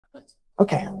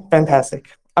Okay,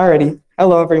 fantastic. Alrighty.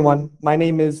 Hello, everyone. My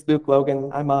name is Logan.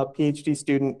 I'm a PhD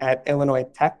student at Illinois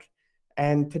Tech,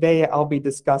 and today I'll be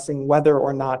discussing whether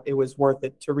or not it was worth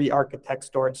it to re-architect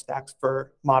storage stacks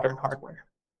for modern hardware.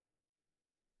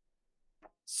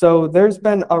 So there's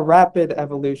been a rapid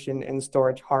evolution in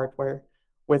storage hardware.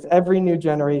 With every new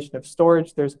generation of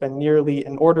storage, there's been nearly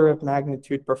an order of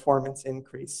magnitude performance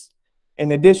increase.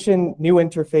 In addition, new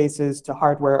interfaces to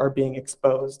hardware are being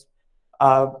exposed.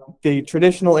 The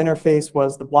traditional interface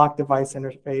was the block device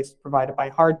interface provided by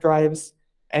hard drives.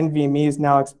 NVMe is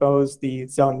now exposed the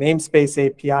zone namespace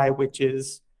API, which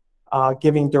is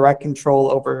giving direct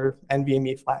control over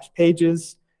NVMe flash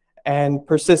pages. And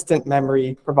persistent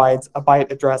memory provides a byte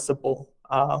addressable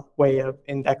way of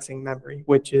indexing memory,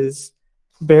 which is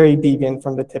very deviant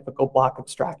from the typical block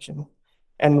abstraction.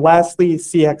 And lastly,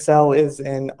 CXL is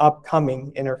an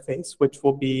upcoming interface, which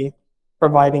will be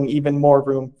providing even more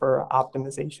room for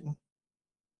optimization.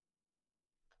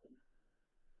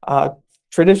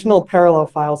 Traditional parallel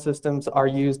file systems are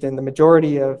used in the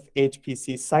majority of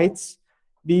HPC sites.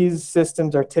 These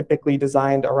systems are typically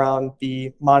designed around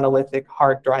the monolithic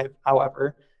hard drive,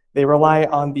 however. They rely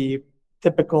on the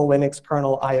typical Linux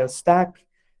kernel I/O stack,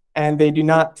 and they do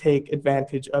not take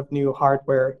advantage of new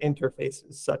hardware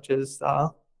interfaces, such as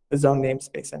the zone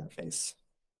namespace interface.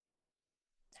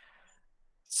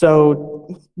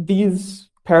 So these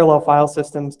parallel file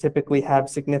systems typically have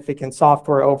significant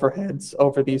software overheads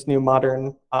over these new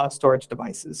modern storage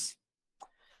devices.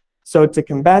 So to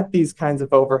combat these kinds of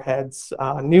overheads,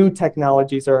 new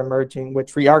technologies are emerging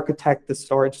which re-architect the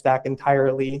storage stack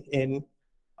entirely in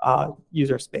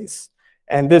user space.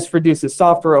 And this reduces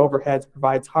software overheads,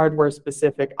 provides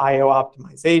hardware-specific I/O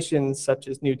optimizations, such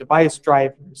as new device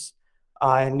drivers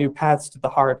and new paths to the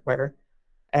hardware.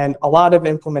 And a lot of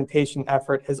implementation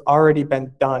effort has already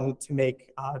been done to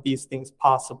make these things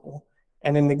possible.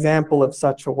 And an example of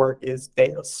such a work is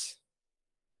DAOS.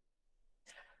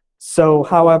 So,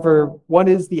 however, what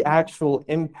is the actual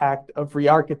impact of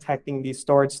re-architecting these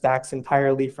storage stacks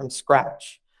entirely from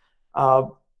scratch?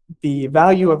 The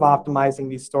value of optimizing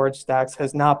these storage stacks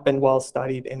has not been well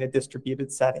studied in a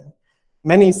distributed setting.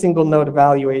 Many single node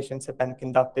evaluations have been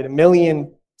conducted. 1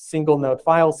 million single node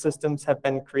file systems have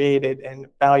been created and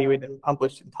evaluated and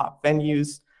published in top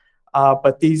venues,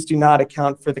 but these do not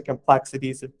account for the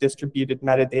complexities of distributed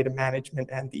metadata management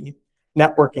and the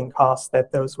networking costs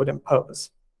that those would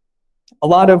impose. A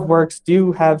lot of works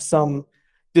do have some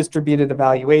distributed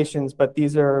evaluations, but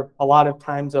these are a lot of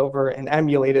times over an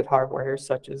emulated hardware,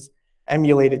 such as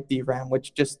emulated DRAM,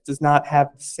 which just does not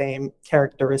have the same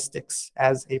characteristics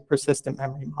as a persistent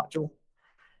memory module.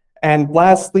 And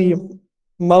lastly,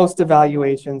 most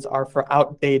evaluations are for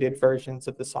outdated versions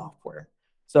of the software.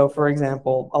 So for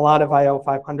example, a lot of IO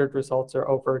 500 results are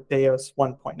over DAOS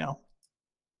 1.0.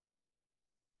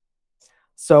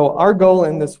 So our goal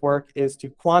in this work is to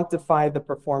quantify the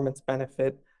performance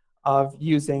benefit of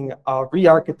using a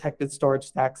re-architected storage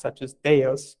stack such as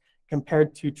DAOS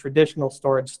compared to traditional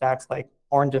storage stacks like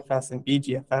OrangeFS and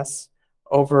BGFS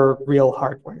over real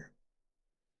hardware.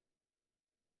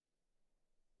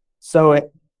 So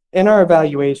in our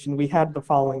evaluation, we had the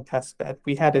following test bed.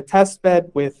 We had a test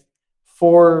bed with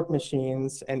 4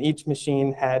 machines, and each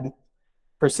machine had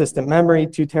persistent memory,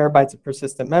 2 terabytes of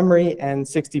persistent memory, and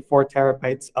 64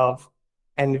 terabytes of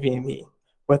NVMe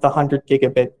with a 100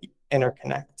 gigabit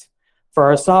interconnect. For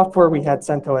our software, we had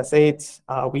CentOS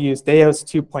 8. We used DAOS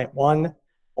 2.1,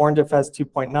 OrangeFS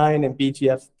 2.9, and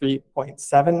BGF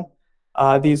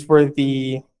 3.7. These were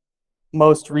the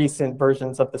most recent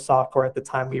versions of the software at the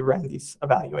time we ran these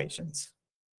evaluations.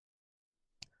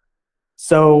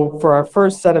 So for our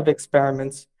first set of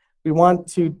experiments, we want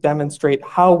to demonstrate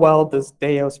how well does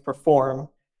DAOS perform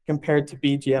compared to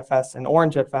BGFS and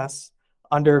OrangeFS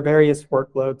under various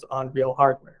workloads on real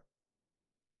hardware.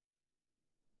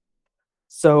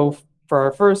 So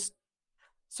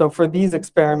for these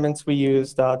experiments, we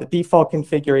used the default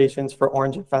configurations for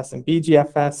OrangeFS and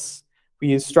BGFS. We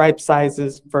used stripe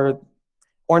sizes. For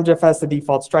OrangeFS, the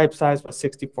default stripe size was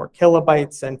 64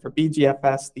 kilobytes, and for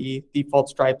BGFS, the default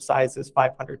stripe size is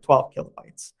 512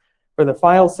 kilobytes. For the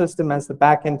file system as the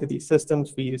backend to these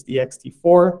systems, we used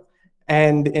ext4,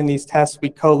 and in these tests, we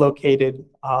co-located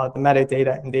the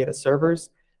metadata and data servers.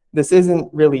 This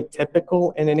isn't really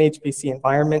typical in an HPC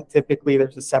environment. Typically,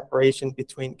 there's a separation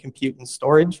between compute and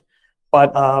storage,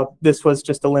 but this was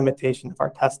just a limitation of our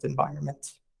test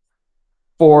environment.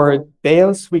 For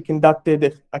DAOS, we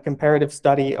conducted a comparative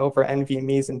study over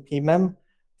NVMEs and PMEM.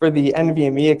 For the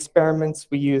NVMe experiments,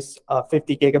 we used a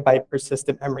 50 gigabyte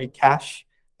persistent memory cache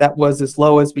that was as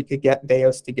low as we could get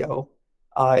DAOS to go.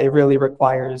 it really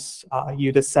requires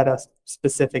you to set a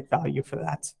specific value for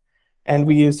that. And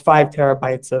we used 5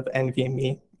 terabytes of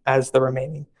NVMe as the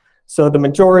remaining. So the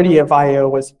majority of I/O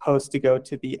was supposed to go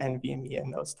to the NVMe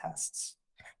in those tests.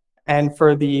 And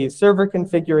for the server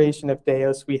configuration of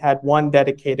DAOS, we had 1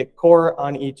 dedicated core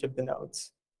on each of the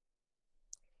nodes.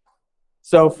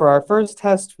 So for our first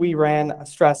test, we ran a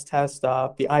stress test,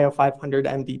 the IO500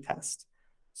 MD test.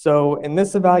 So in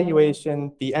this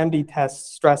evaluation, the MD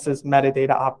test stresses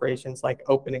metadata operations like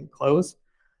open and close.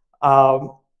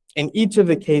 In each of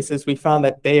the cases, we found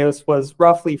that DAOS was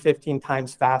roughly 15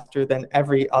 times faster than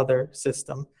every other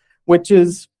system, which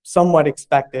is somewhat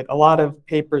expected. A lot of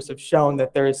papers have shown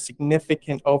that there is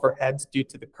significant overheads due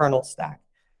to the kernel stack.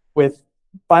 With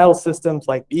file systems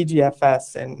like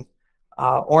BGFS and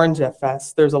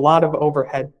OrangeFS, there's a lot of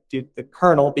overhead due to the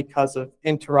kernel because of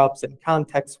interrupts and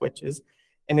context switches.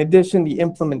 In addition, the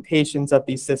implementations of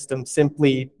these systems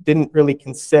simply didn't really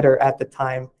consider at the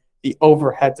time the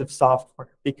overheads of software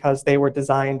because they were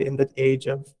designed in the age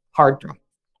of hard drive.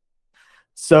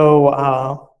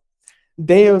 So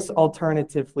DAOS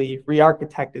alternatively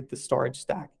re-architected the storage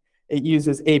stack. It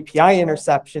uses API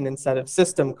interception instead of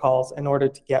system calls in order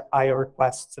to get I/O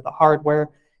requests to the hardware.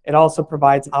 It also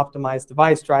provides optimized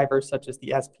device drivers such as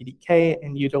the SPDK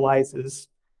and utilizes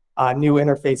new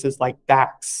interfaces like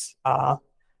DACs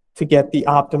to get the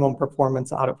optimum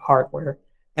performance out of hardware.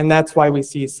 And that's why we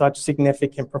see such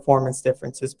significant performance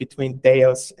differences between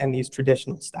DAOS and these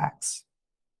traditional stacks.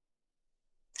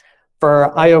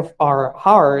 For IOR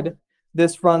hard,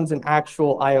 this runs an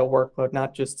actual I/O workload,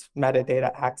 not just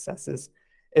metadata accesses.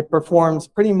 It performs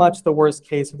pretty much the worst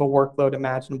case of a workload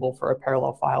imaginable for a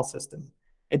parallel file system.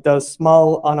 It does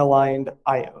small unaligned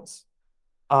I/Os.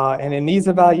 And in these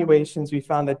evaluations, we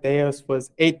found that DAOS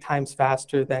was 8 times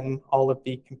faster than all of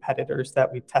the competitors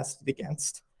that we tested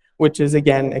against, which is,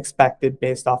 again, expected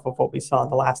based off of what we saw in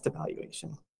the last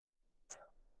evaluation.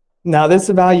 Now, this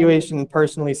evaluation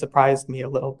personally surprised me a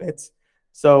little bit.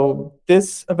 So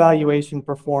this evaluation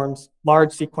performs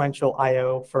large sequential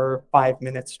I/O for 5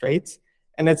 minutes straight,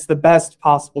 and it's the best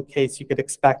possible case you could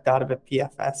expect out of a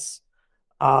PFS.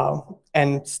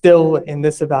 And still in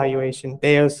this evaluation,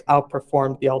 DAOS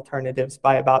outperformed the alternatives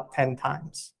by about 10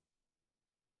 times.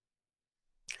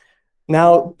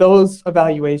 Now, those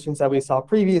evaluations that we saw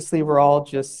previously were all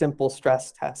just simple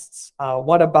stress tests.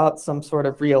 What about some sort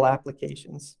of real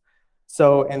applications?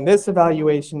 So in this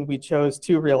evaluation, we chose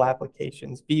 2 real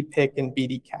applications, VPIC and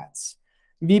BDCATS.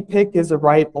 VPIC is a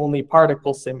write-only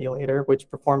particle simulator, which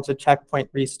performs a checkpoint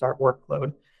restart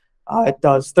workload. It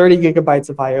does 30 gigabytes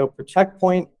of I/O per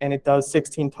checkpoint, and it does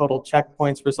 16 total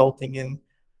checkpoints, resulting in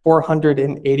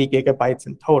 480 gigabytes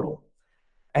in total.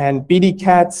 And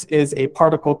BDCATS is a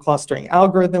particle clustering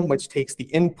algorithm, which takes the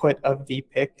input of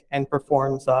VPIC and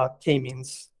performs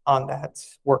k-means on that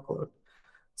workload.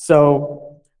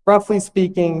 So roughly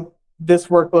speaking, this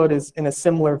workload is in a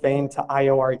similar vein to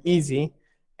IOR Easy,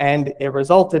 and it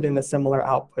resulted in a similar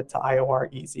output to IOR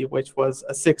Easy, which was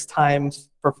a 6 times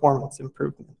performance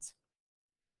improvement.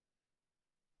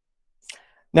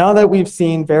 Now that we've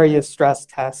seen various stress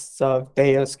tests of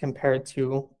DAOS compared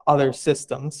to other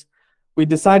systems, we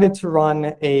decided to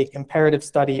run a comparative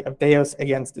study of DAOS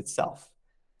against itself.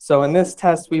 So in this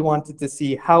test, we wanted to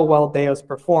see how well DAOS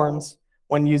performs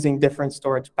when using different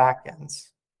storage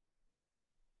backends.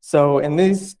 So in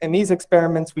these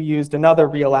experiments, we used another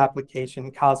real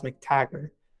application, Cosmic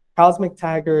Tagger. Cosmic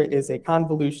Tagger is a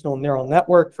convolutional neural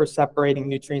network for separating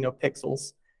neutrino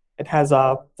pixels. It has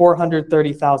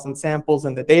 430,000 samples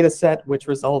in the data set, which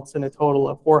results in a total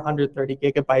of 430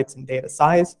 gigabytes in data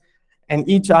size. And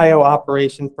each I/O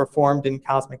operation performed in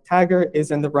Cosmic Tagger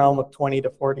is in the realm of 20 to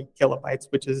 40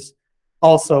 kilobytes, which is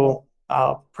also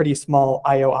pretty small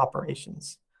I/O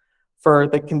operations. For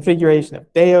the configuration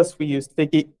of DAOS, we used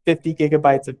 50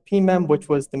 gigabytes of PMEM, which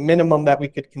was the minimum that we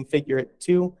could configure it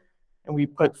to. And we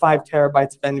put 5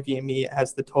 terabytes of NVMe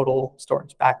as the total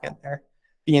storage backend there.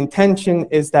 The intention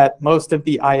is that most of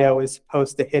the I/O is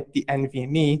supposed to hit the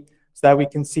NVMe so that we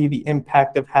can see the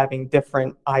impact of having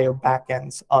different I/O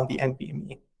backends on the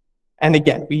NVMe. And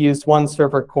again, we used 1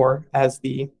 server core as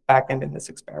the backend in this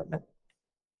experiment.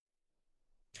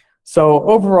 So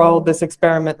overall, this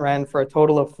experiment ran for a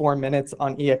total of 4 minutes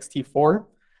on ext4.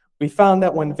 We found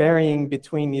that when varying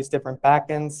between these different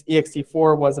backends,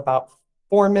 ext4 was about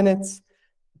 4 minutes,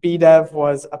 BDEV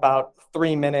was about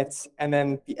 3 minutes, and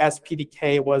then the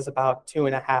SPDK was about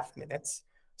 2.5 minutes.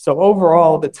 So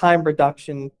overall, the time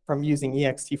reduction from using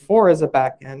ext4 as a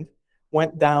backend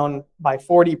went down by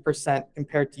 40%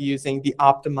 compared to using the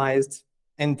optimized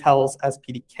Intel's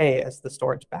SPDK as the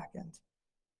storage backend.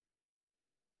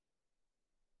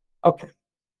 Okay,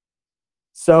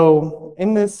 So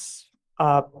in this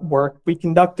work, we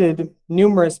conducted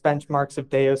numerous benchmarks of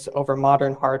DAOS over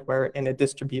modern hardware in a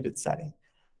distributed setting.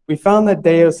 We found that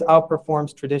DAOS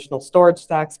outperforms traditional storage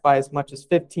stacks by as much as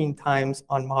 15 times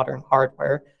on modern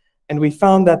hardware. And we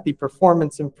found that the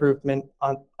performance improvement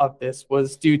of this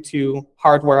was due to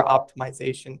hardware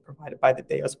optimization provided by the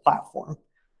DAOS platform.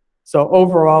 So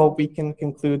overall, we can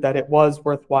conclude that it was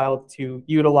worthwhile to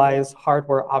utilize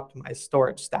hardware optimized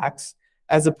storage stacks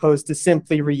as opposed to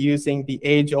simply reusing the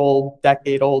age-old,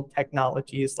 decade-old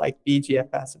technologies like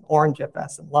BGFS and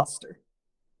OrangeFS and Lustre.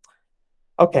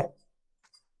 Okay,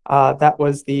 that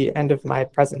was the end of my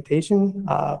presentation.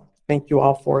 Thank you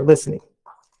all for listening.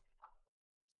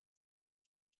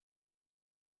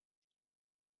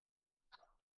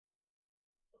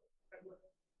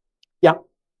 Yeah.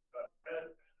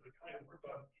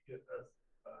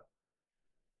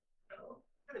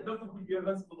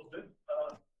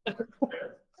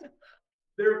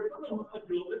 Their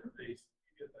non-volatile interface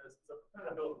is a kind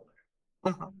of building.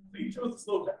 So you chose the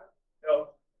slow path. Now,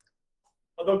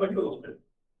 I'll go back a little bit.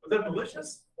 Was that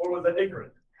malicious or was that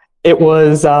ignorant? It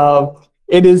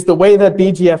is the way that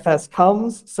BGFS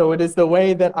comes, so it is the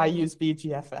way that I use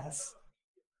BGFS.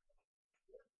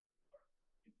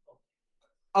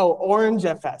 Oh,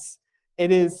 OrangeFS.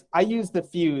 It is, I use the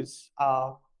Fuse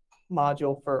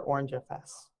module for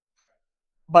OrangeFS.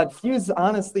 But Fuse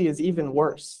honestly is even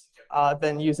worse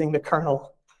than using the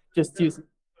kernel. Just use. In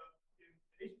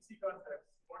agency context,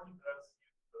 OrangeFS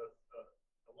uses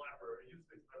the library,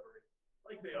 use-based library,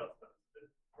 like DAOS does, the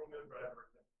Roman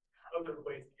driver, and other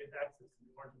ways to get access to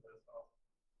the OrangeFS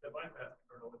that bypass the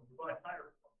kernel and provide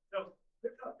higher performance. Now,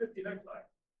 it's not 15x high,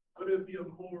 but it would be a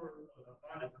more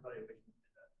honest evaluation.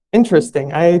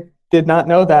 Interesting. I did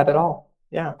not know that at all.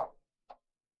 Yeah.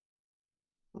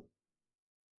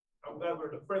 I'm glad we're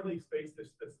in a friendly space to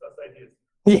discuss ideas.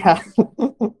 Yeah.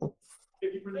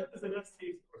 If you present this in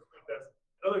ST or screen test,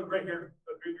 another gray hair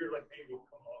like me will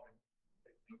come along.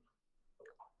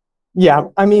 Yeah,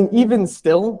 I mean, even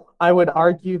still, I would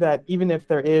argue that even if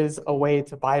there is a way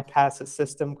to bypass a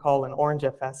system called an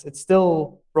OrangeFS, it's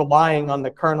still relying on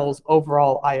the kernel's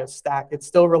overall I/O stack. It's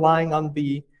still relying on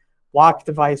the lock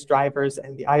device drivers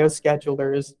and the I/O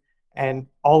schedulers and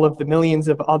all of the millions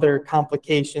of other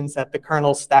complications that the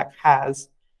kernel stack has.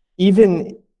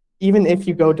 Even if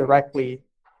you go directly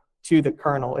to the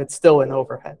kernel, it's still an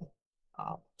overhead.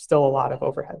 Still a lot of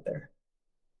overhead there,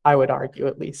 I would argue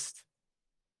at least.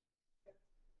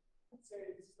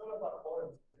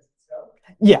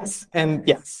 Yes, and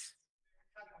yes.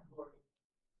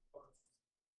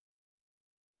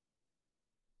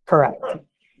 Correct. Right.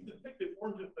 The thing that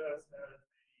OrangeFS has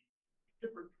a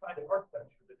different kind of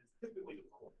architecture that is typically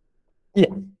deployed.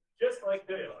 Yeah. Just like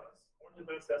DAOS,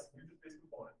 OrangeFS has some user-based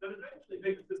components that eventually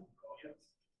make the system call, yes.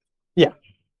 Yeah.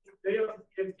 DAOS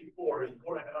PhD4 is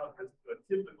more analogous to a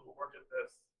typical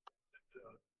OrangeFS.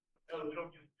 We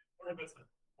don't use OrangeFS as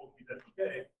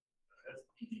SDK, as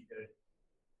PDK.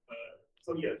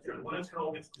 So yeah, sure, the Linux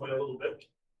kernel gets away a little bit,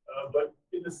 but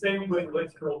in the same way, the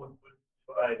Linux kernel would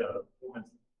provide performance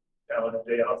challenge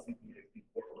DAOS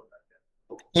PhD4 or like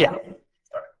that. Yeah.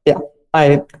 Yeah,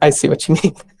 I see what you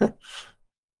mean.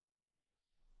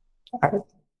 All right.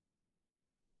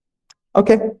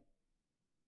 Okay.